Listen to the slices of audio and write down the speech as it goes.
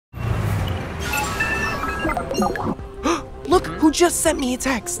Look who just sent me a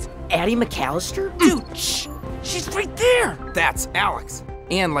text. Addie McAllister? Dude, shh! She's right there! That's Alex.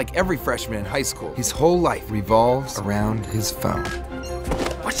 And like every freshman in high school, his whole life revolves around his phone.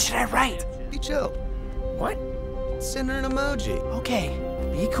 What should I write? Be chill. What? Send her an emoji. Okay,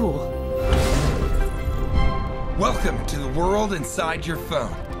 be cool. Welcome to the world inside your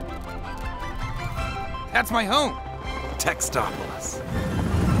phone. That's my home, Textopolis.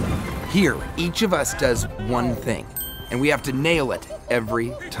 Here, each of us does one thing, and we have to nail it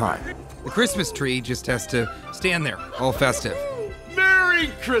every time. The Christmas tree just has to stand there, all festive. Merry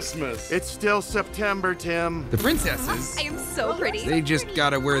Christmas! It's still September, Tim. The princesses, I am so pretty. they just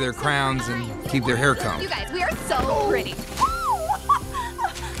gotta wear their crowns and keep their hair combed. You guys, we are so pretty.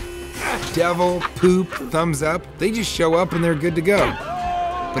 Devil, poop, thumbs up, they just show up and they're good to go.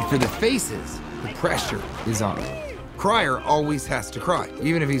 But for the faces, the pressure is on. Crier always has to cry,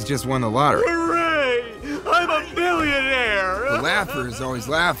 even if he's just won the lottery. Hooray! I'm a billionaire! The laugher is always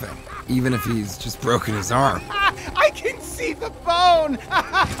laughing, even if he's just broken his arm. I can see the bone!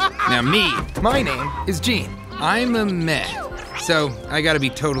 Now me, my name is Gene. I'm a meh. So I gotta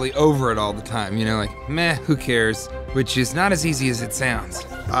be totally over it all the time, you know, like, meh, who cares? Which is not as easy as it sounds.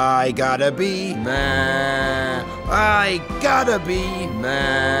 I gotta be meh. I gotta be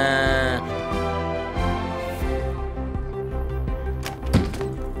meh.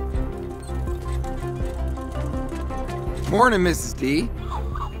 Morning, Mrs. D.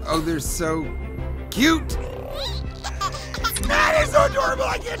 Oh, they're so cute. That is so adorable,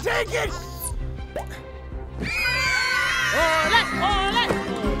 I can't take it!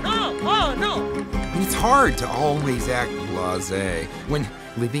 It's hard to always act blasé when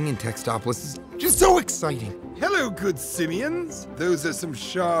living in Textopolis is just so exciting. Hello, good simians. Those are some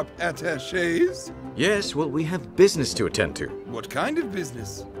sharp attachés. Yes, well, we have business to attend to. What kind of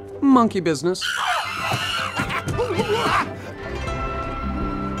business? Monkey business.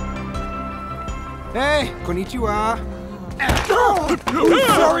 Hey, konnichiwa. Oh,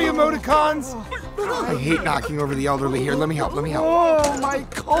 sorry, emoticons. I hate knocking over the elderly here. Let me help, let me help. Oh, my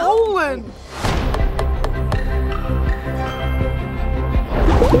colon!